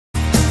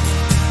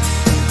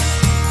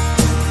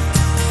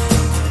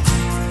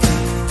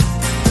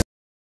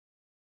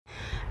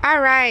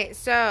Alright,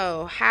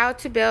 so how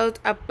to build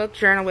a book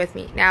journal with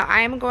me. Now, I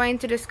am going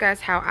to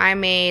discuss how I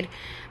made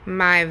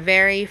my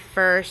very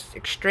first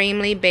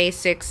extremely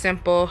basic,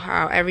 simple,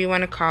 however you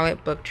want to call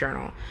it, book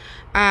journal.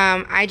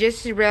 I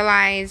just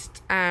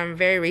realized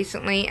very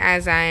recently,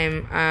 as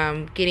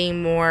I'm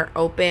getting more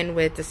open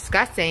with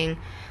discussing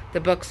the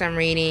books I'm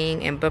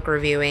reading and book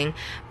reviewing,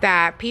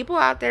 that people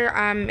out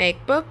there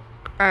make book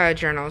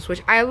journals,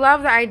 which I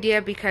love the idea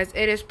because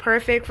it is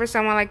perfect for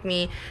someone like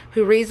me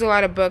who reads a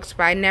lot of books,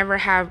 but I never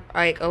have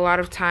like a lot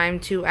of time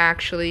to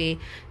actually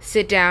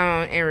sit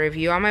down and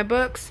review all my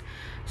books.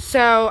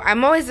 So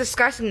I'm always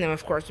discussing them,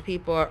 of course, with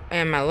people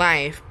in my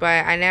life,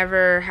 but I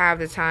never have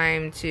the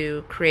time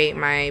to create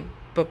my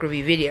book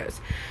review videos.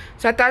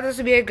 So I thought this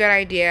would be a good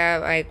idea,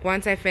 like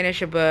once I finish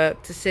a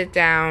book, to sit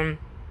down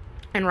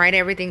and write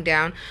everything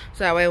down,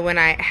 so that way when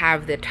I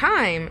have the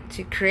time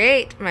to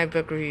create my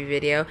book review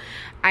video,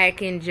 I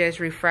can just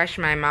refresh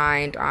my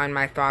mind on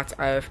my thoughts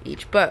of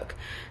each book.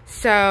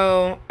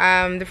 So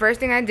the first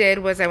thing I did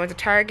was I went to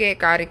Target,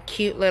 got a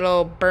cute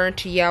little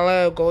burnt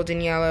yellow,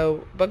 golden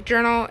yellow book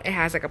journal. It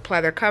has like a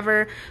pleather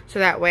cover, so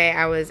that way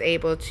I was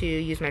able to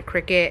use my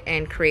Cricut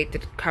and create the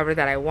cover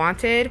that I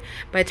wanted.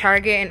 By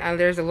Target, and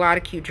there's a lot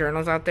of cute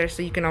journals out there,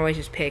 so you can always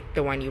just pick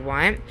the one you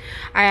want.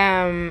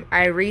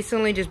 I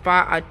recently just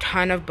bought a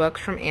ton of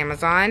books from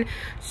Amazon,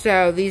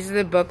 so these are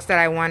the books that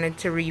I wanted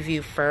to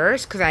review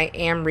first because I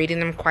am reading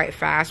them quite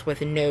fast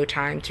with no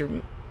time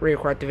to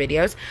record the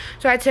videos.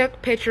 So I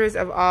took pictures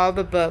of all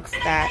the books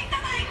that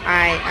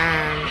I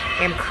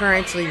am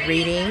currently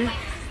reading.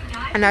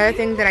 Another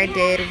thing that I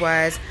did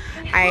was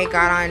I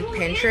got on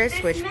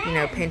Pinterest, which, you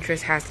know,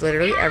 Pinterest has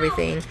literally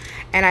everything,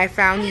 and I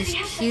found these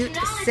cute,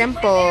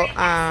 simple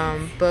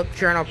book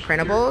journal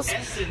printables.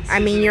 I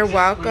mean, you're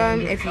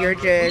welcome if you're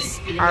just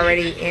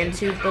already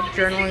into book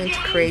journaling to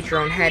create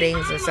your own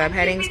headings and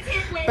subheadings,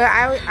 but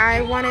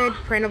I wanted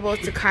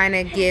printables to kind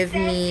of give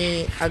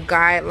me a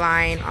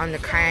guideline on the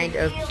kind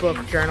of book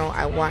journal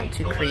I want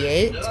to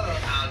create.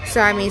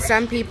 So, I mean,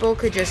 some people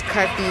could just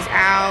cut these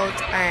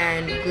out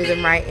and glue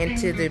them right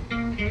into the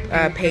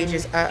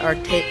pages or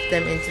tape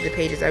them into the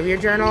pages of your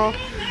journal.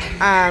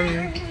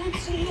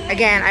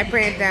 Again, I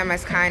printed them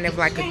as kind of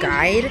like a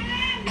guide.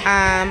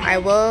 I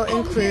will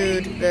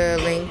include the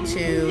link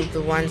to the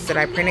ones that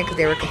I printed because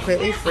they were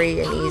completely free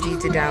and easy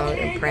to download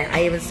and print.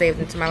 I even saved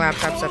them to my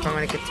laptop, so if I'm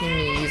going to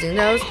continue using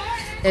those,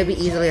 they'll be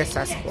easily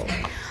accessible.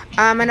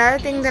 Another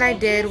thing that I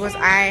did was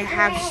I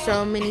have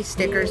so many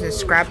stickers and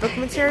scrapbook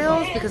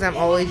materials because I'm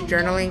always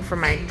journaling for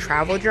my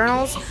travel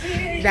journals,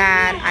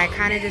 that I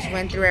kind of just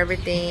went through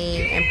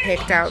everything and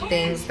picked out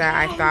things that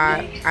I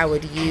thought I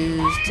would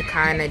use to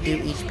kind of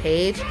do each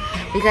page,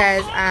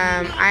 because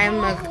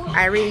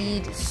I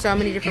read so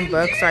many different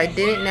books, so I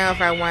didn't know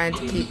if I wanted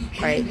to keep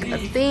like a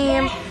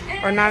theme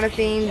or not a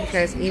theme,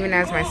 because even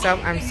as myself,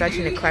 I'm such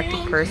an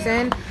eclectic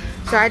person.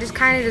 So I just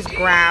kind of just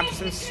grabbed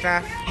some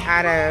stuff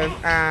out of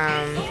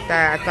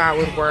that I thought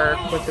would work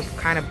with the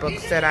kind of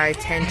books that I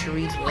tend to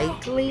read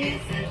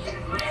lately.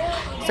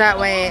 So that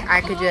way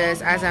I could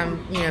just, as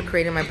I'm, you know,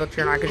 creating my book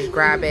journal, I could just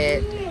grab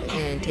it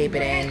and tape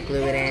it in,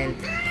 glue it in,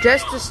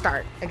 just to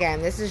start.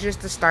 Again, this is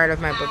just the start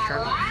of my book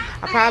journal.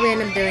 I'll probably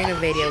end up doing a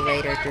video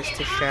later just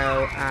to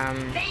show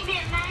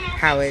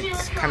how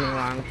it's coming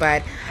along.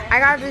 But I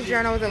got this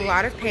journal with a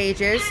lot of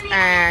pages,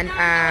 and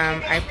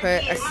I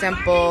put a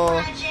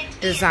simple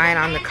design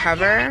on the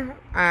cover.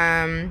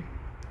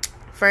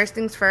 First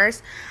things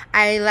first,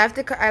 I left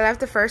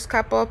the first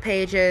couple of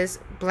pages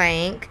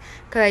blank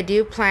because I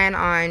do plan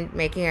on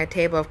making a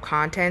table of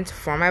contents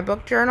for my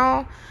book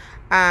journal.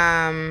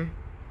 I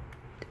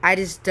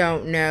just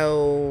don't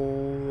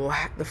know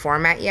the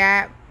format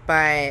yet,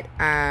 but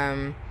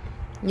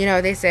you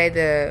know, they say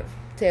the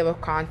table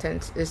of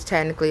contents is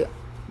technically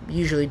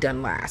usually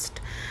done last.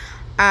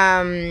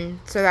 So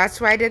that's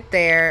what I did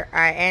there.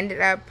 I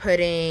ended up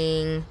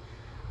putting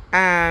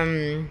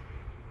the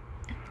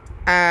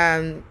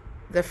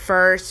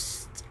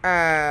first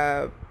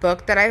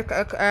book that I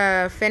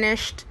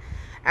finished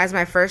as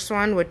my first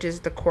one, which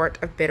is The Court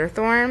of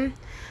Bitterthorn.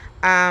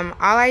 All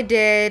I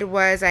did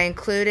was I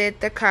included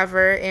the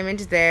cover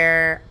image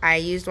there. I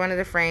used one of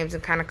the frames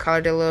and kind of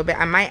colored it a little bit.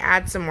 I might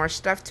add some more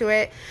stuff to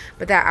it,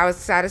 but that I was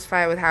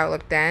satisfied with how it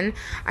looked then.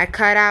 I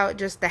cut out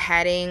just the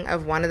heading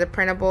of one of the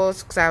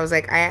printables because I was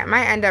like, I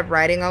might end up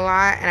writing a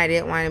lot and I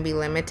didn't want to be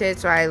limited,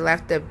 so I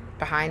left the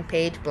behind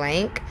page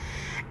blank.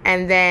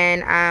 And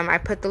then I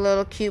put the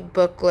little cute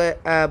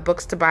booklet,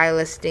 books to buy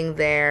listing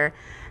there,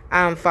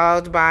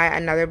 followed by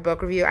another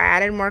book review. I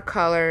added more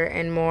color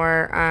and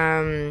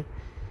more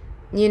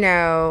you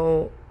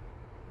know,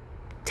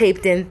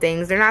 taped in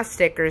things. They're not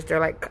stickers, they're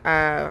like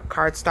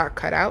cardstock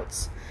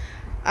cutouts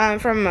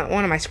from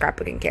one of my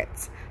scrapbooking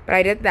kits. But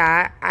I did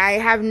that. I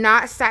have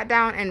not sat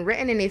down and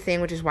written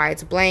anything, which is why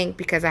it's blank,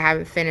 because I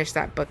haven't finished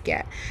that book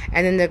yet.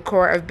 And then The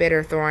Court of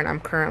Bitterthorn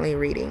I'm currently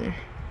reading.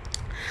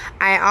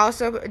 I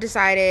also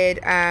decided,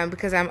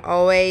 because I'm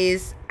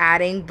always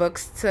adding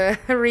books to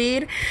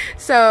read,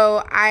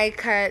 so I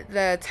cut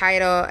the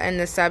title and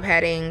the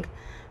subheading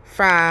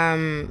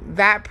from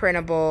that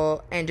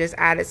printable and just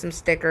added some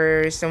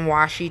stickers, some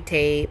washi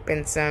tape,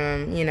 and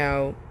some, you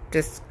know,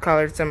 just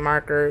colored some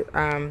marker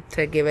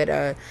to give it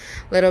a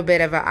little bit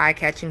of an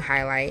eye-catching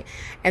highlight.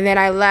 And then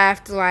I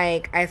left,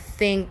 like, I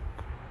think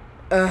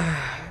 4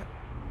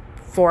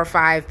 or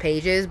 5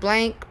 pages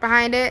blank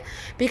behind it,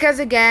 because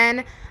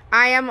again,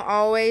 I am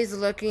always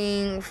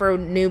looking for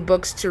new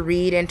books to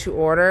read and to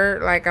order.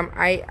 Like,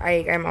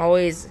 I'm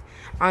always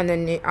on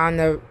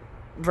the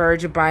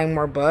verge of buying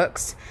more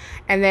books.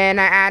 And then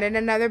I added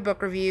another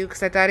book review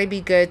because I thought it'd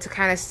be good to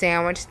kind of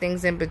sandwich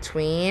things in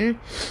between.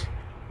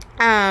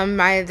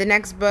 The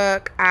next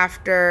book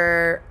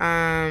after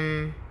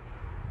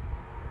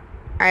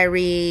I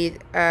read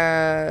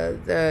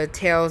the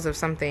Tales of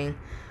something,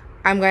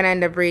 I'm going to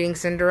end up reading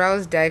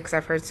Cinderella's Dead because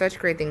I've heard such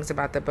great things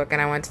about the book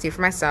and I want to see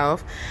for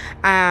myself.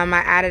 I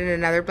added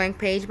another blank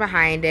page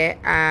behind it.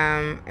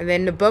 And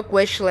then the book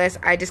wish list,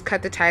 I just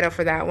cut the title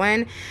for that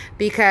one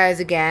because,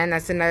 again,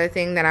 that's another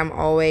thing that I'm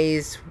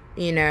always,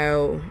 you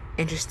know,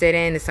 interested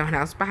in, is someone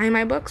else buying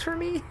my books for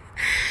me.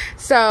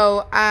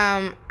 So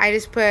I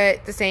just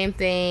put the same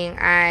thing.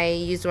 I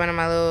used one of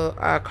my little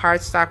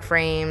cardstock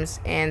frames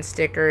and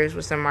stickers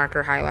with some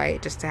marker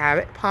highlight just to have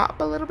it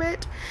pop a little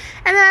bit.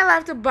 And then I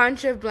left a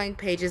bunch of blank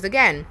pages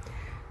again.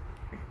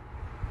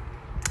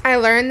 I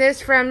learned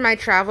this from my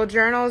travel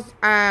journals.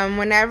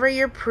 Whenever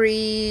you're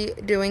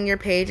doing your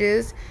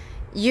pages,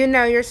 you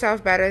know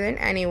yourself better than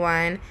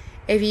anyone.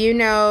 If you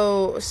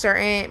know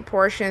certain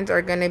portions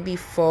are going to be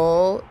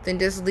full, then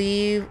just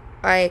leave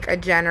like a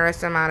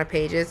generous amount of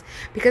pages,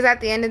 because at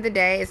the end of the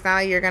day, it's not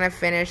like you're gonna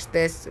finish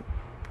this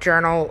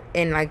journal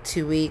in like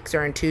 2 weeks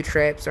or in 2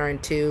 trips or in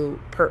 2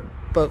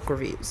 book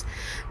reviews.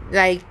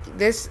 Like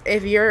this,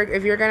 if you're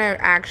gonna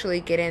actually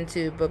get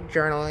into book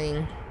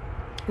journaling,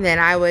 then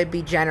I would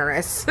be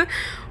generous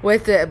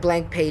with the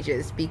blank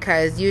pages,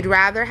 because you'd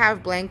rather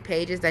have blank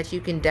pages that you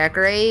can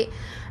decorate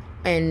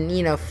and,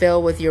 you know,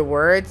 fill with your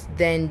words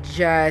than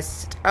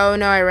just, oh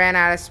no, I ran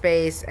out of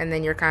space, and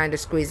then you're kind of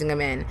squeezing them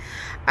in.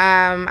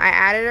 I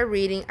added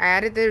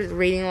the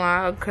reading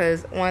log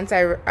because once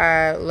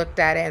I looked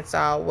at it and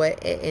saw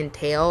what it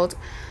entailed,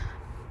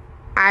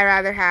 I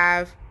rather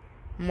have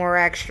more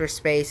extra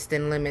space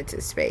than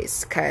limited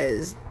space,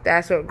 because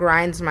that's what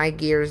grinds my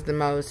gears the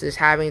most, is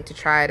having to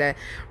try to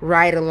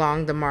write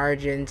along the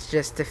margins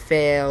just to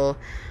fill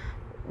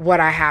what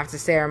I have to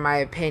say or my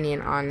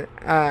opinion on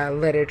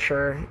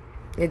literature.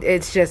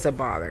 It's just a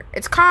bother.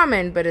 It's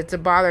common, but it's a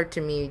bother to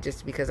me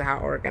just because of how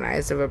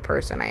organized of a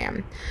person I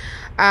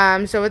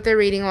am. So with the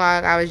reading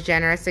log, I was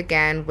generous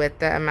again with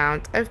the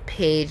amount of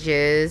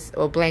pages,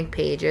 or blank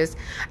pages.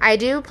 I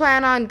do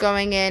plan on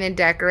going in and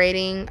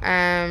decorating,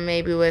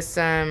 maybe with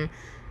some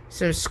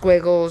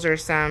squiggles or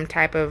some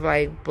type of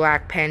like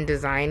black pen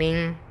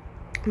designing.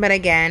 But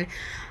again,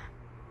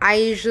 I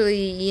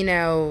usually, you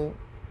know,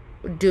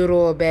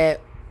 doodle a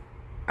bit,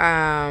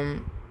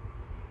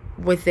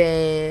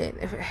 within,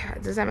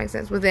 does that make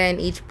sense, within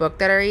each book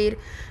that I read.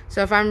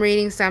 So if I'm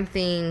reading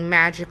something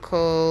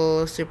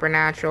magical,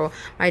 supernatural,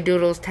 my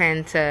doodles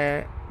tend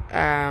to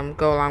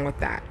go along with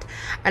that.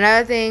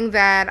 Another thing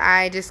that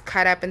I just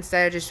cut up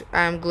instead of just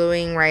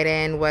gluing right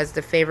in was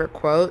the favorite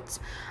quotes.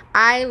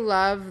 I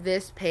love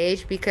this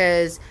page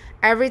because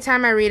every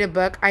time I read a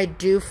book, I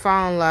do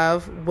fall in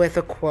love with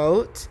a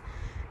quote,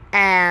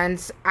 and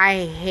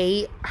I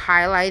hate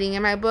highlighting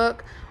in my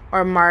book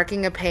or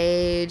marking a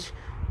page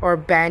or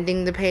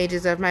bending the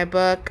pages of my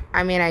book.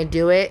 I mean, I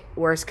do it,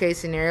 worst case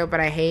scenario, but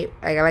I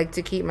like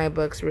to keep my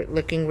books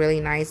looking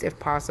really nice if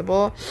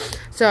possible.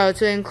 So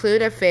to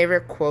include a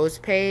favorite quotes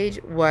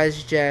page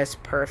was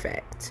just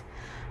perfect.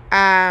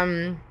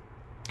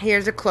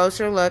 Here's a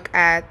closer look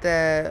at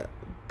the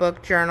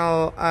book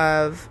journal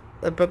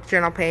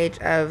page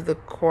of The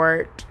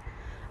Court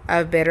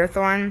of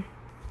Bitterthorn.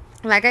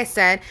 Like I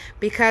said,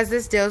 because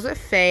this deals with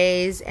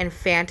fays and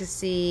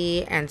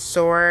fantasy and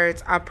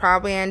swords, I'll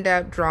probably end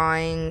up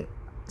drawing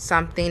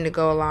something to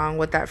go along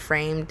with that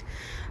framed,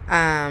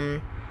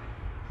 the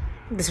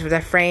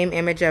frame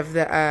image of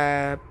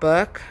the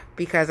book,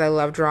 because I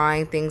love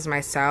drawing things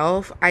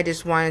myself. I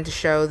just wanted to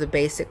show the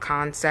basic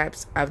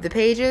concepts of the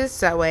pages,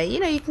 so that way, you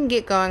know, you can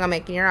get going on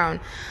making your own.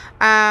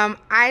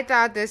 I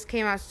thought this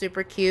came out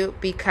super cute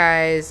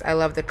because I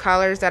love the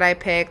colors that I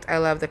picked. I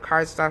love the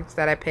cardstocks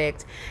that I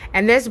picked.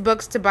 And this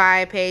books to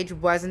buy page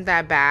wasn't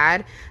that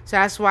bad. So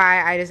that's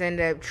why I just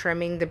ended up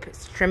trimming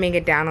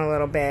it down a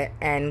little bit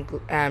and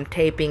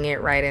taping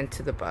it right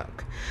into the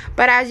book.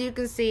 But as you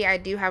can see, I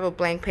do have a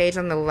blank page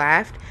on the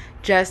left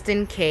just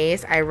in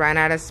case I run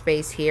out of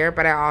space here.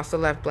 But I also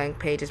left blank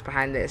pages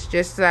behind this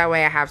just so that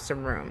way I have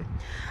some room.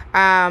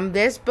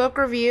 This book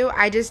review,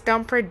 I just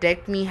don't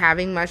predict me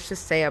having much to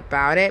say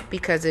about it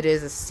because it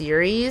is a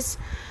series.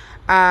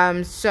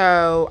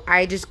 So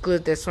I just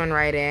glued this one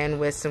right in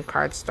with some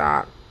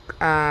cardstock,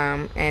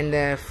 and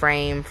the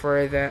frame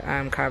for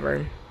the,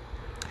 cover.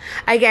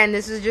 Again,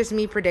 this is just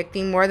me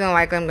predicting. More than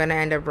likely, I'm going to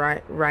end up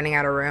running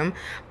out of room.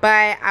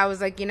 But I was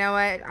like, you know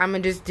what? I'm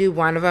going to just do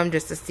one of them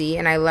just to see.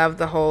 And I love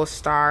the whole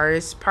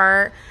stars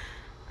part.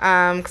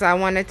 because I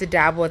wanted to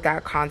dabble with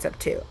that concept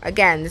too.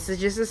 Again, this is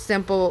just a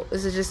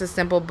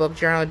simple book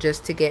journal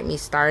just to get me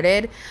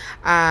started.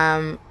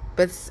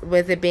 But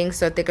with it being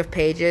so thick of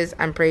pages,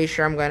 I'm pretty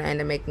sure I'm going to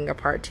end up making a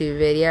part 2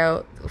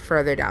 video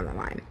further down the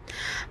line.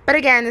 But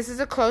again, this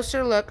is a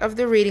closer look of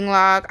the reading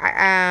log.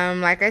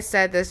 Like I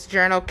said, this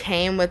journal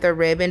came with a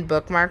ribbon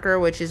bookmarker,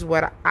 which is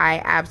what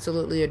I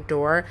absolutely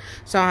adore.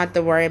 So I don't have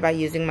to worry about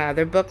using my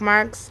other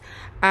bookmarks.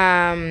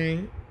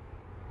 I'll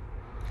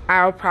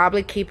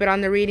probably keep it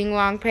on the reading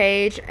log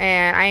page,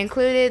 and I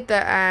included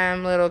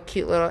the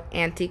cute little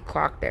antique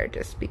clock there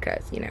just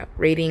because, you know,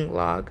 reading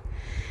log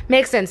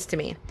makes sense to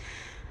me.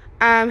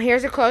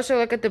 Here's a closer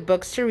look at the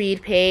books to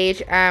read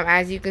page.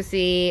 As you can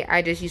see,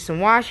 I just used some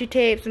washi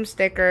tape, some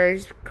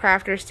stickers,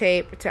 crafter's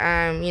tape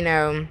to you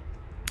know,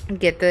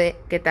 get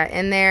that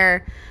in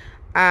there.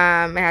 It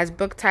has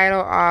book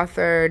title,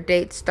 author,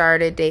 date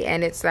started, date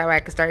ended, so that way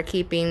I can start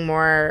keeping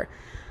more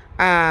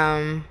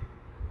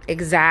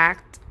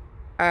exact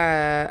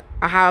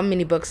how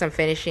many books I'm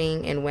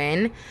finishing and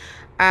when.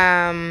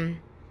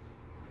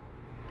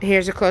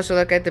 Here's a closer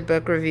look at the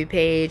book review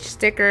page,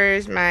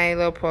 stickers, my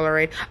little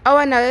Polaroid. Oh,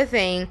 another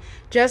thing,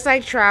 just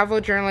like travel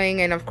journaling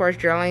and of course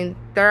journaling,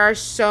 there are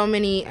so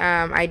many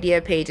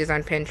idea pages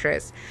on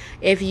Pinterest.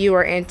 If you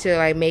are into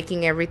like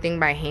making everything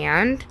by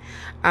hand,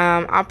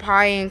 I'll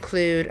probably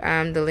include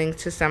the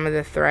links to some of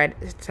the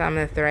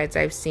threads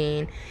I've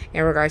seen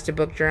in regards to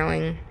book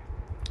journaling.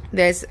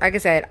 This, like I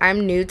said,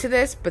 I'm new to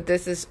this, but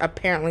this is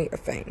apparently a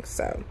thing.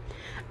 So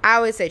I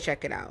always say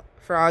check it out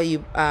for all you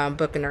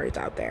book nerds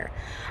out there.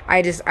 I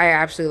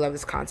absolutely love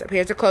this concept.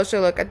 Here's a closer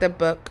look at the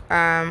book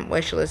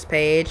wish list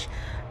page.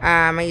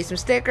 I use some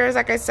stickers,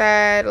 like I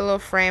said, a little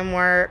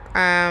framework.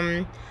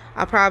 I'll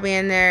probably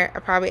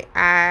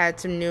add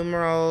some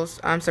numerals,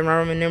 some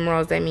Roman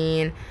numerals. I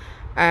mean,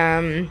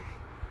 I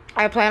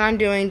plan on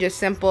doing just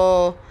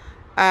simple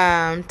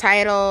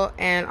title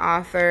and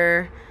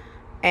author.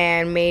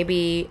 And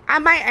maybe I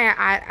might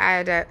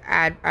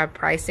add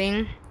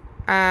pricing,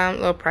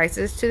 little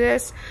prices to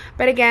this.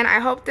 But again, I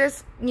hope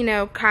this, you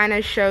know, kind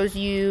of shows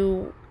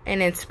you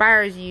and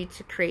inspires you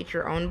to create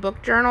your own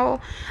book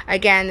journal.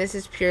 Again, this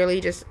is purely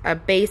just a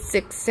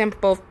basic,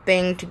 simple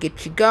thing to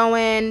get you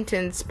going, to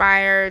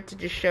inspire, to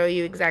just show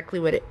you exactly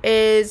what it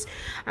is.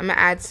 I'm going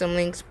to add some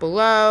links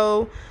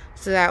below,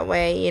 so that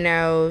way, you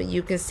know,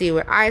 you can see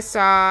what I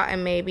saw,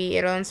 and maybe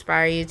it'll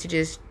inspire you to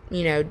just,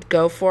 you know,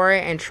 go for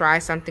it and try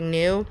something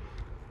new.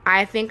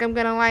 I think I'm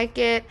gonna like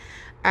it.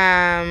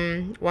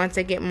 Once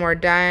I get more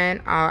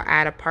done, I'll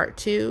add a part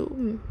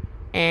 2.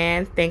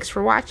 And thanks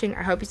for watching.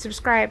 I hope you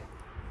subscribe.